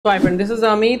So hi friend, this is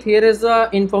Amit. Here is the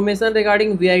information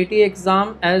regarding Viteee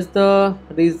exam as the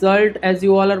result, as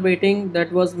you all are waiting,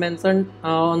 that was mentioned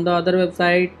on the other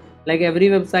website. Like every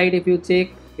website, if you check,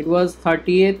 it was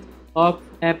 30th of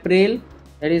April.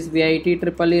 That is Viteee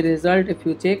triple E result. If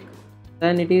you check,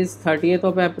 then it is 30th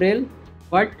of April.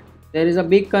 But there is a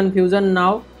big confusion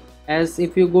now, as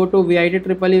if you go to Viteee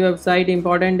triple E website,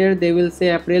 important date, they will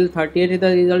say April 30th is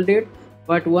the result date.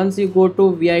 But once you go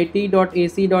to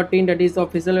vit.ac.in, that is the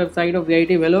official website of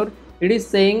Viteee Vellore, it is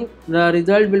saying the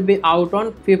result will be out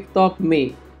on 5th of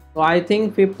May. So I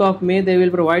think 5th of May they will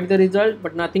provide the result,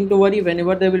 but nothing to worry.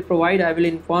 Whenever they will provide, I will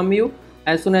inform you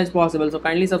as soon as possible. So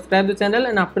kindly subscribe the channel,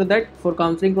 and after that, for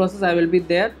counseling process, I will be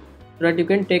there so that you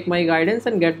can take my guidance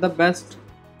and get the best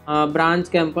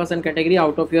branch, campus and category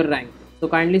out of your rank. So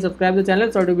kindly subscribe the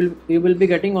channel so you will be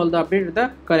getting all the update at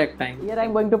the correct time. Here I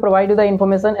am going to provide you the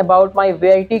information about my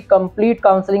Viteee complete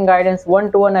counseling guidance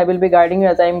 1-to-1. I will be guiding you,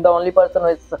 as I am the only person who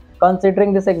is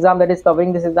considering this exam, that is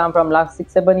covering this exam from last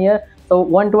 6-7 years. So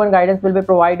 1-to-1 guidance will be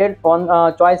provided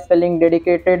on choice filling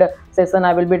dedicated session.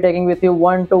 I will be taking with you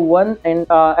 1-to-1, and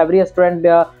every student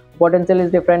potential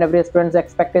is different, every student's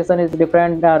expectation is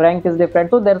different, rank is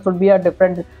different, so there should be a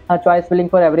different choice filling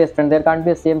for every student. There can't be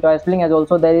a same choice filling, as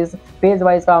also there is phase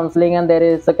wise counseling and there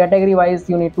is a category wise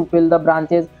you need to fill the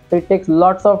branches. So it takes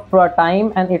lots of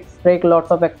time and it takes lots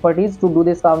of expertise to do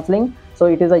this counseling. So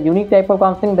it is a unique type of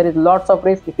counseling. There is lots of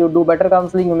risk. If you do better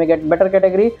counseling, you may get better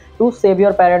category to save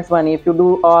your parents money. If you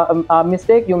do a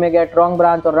mistake, you may get wrong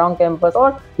branch or wrong campus,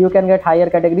 or you can get higher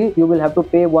category. You will have to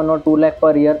pay 1 or 2 lakh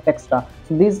per year extra.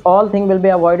 So these all things will be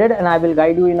avoided, and I will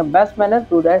guide you in a best manner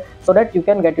to that, so that you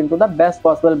can get into the best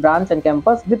possible branch and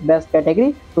campus with best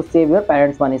category to save your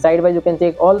parents money. Sidewise, you can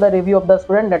check all the review of the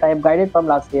student that I have guided from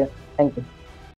last year. Thank you.